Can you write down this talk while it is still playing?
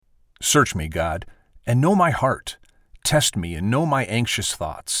Search me, God, and know my heart. Test me and know my anxious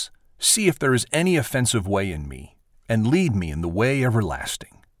thoughts. See if there is any offensive way in me, and lead me in the way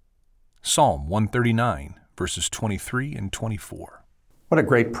everlasting. Psalm 139, verses 23 and 24. What a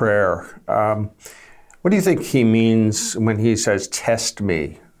great prayer. What do you think he means when he says, test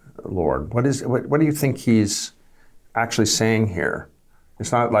me, Lord? What do you think he's actually saying here?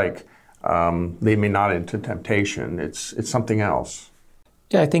 It's not like, lead me not into temptation. It's something else.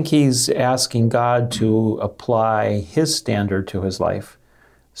 Yeah, I think he's asking God to apply his standard to his life.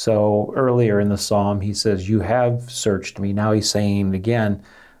 So earlier in the psalm, he says, you have searched me. Now he's saying again,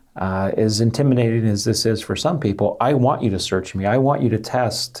 as intimidating as this is for some people, I want you to search me. I want you to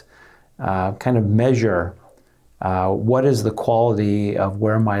test, kind of measure what is the quality of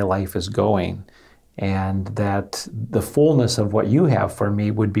where my life is going, and that the fullness of what you have for me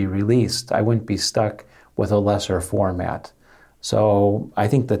would be released. I wouldn't be stuck with a lesser format. So I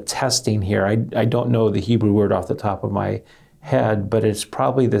think the testing here, I don't know the Hebrew word off the top of my head, but it's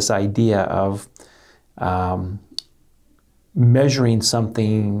probably this idea of measuring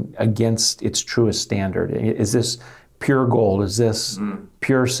something against its truest standard. Is this pure gold? Is this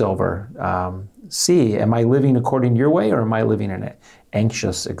pure silver? See, am I living according to your way, or am I living an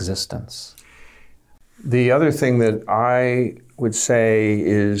anxious existence? The other thing that I would say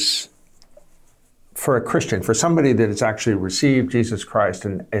is, for a Christian, for somebody that has actually received Jesus Christ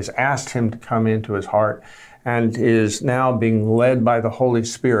and has asked him to come into his heart and is now being led by the Holy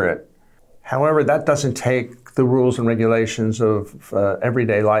Spirit. However, that doesn't take the rules and regulations of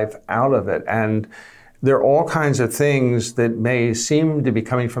everyday life out of it. And there are all kinds of things that may seem to be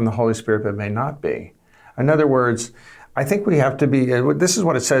coming from the Holy Spirit, but may not be. In other words, I think we have to be, this is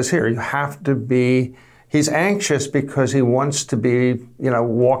what it says here, you have to be, he's anxious because he wants to be,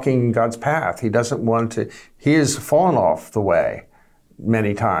 walking God's path. He doesn't want to, he has fallen off the way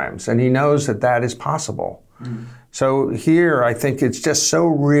many times, and he knows that that is possible. So here, I think it's just so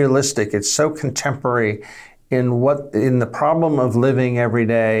realistic, it's so contemporary in the problem of living every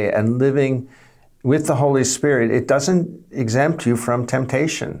day and living with the Holy Spirit. It doesn't exempt you from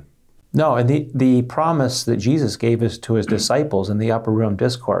temptation. No, and the promise that Jesus gave us to his disciples in the upper room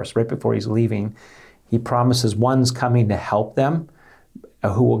discourse, right before he's leaving, he promises one's coming to help them,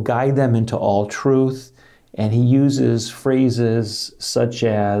 who will guide them into all truth. And he uses phrases such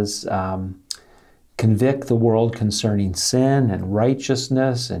as convict the world concerning sin and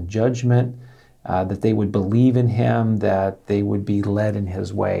righteousness and judgment, that they would believe in him, that they would be led in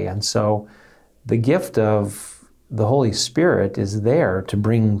his way. And so the gift of the Holy Spirit is there to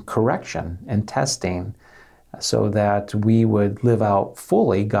bring correction and testing so that we would live out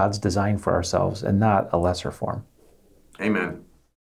fully God's design for ourselves and not a lesser form. Amen.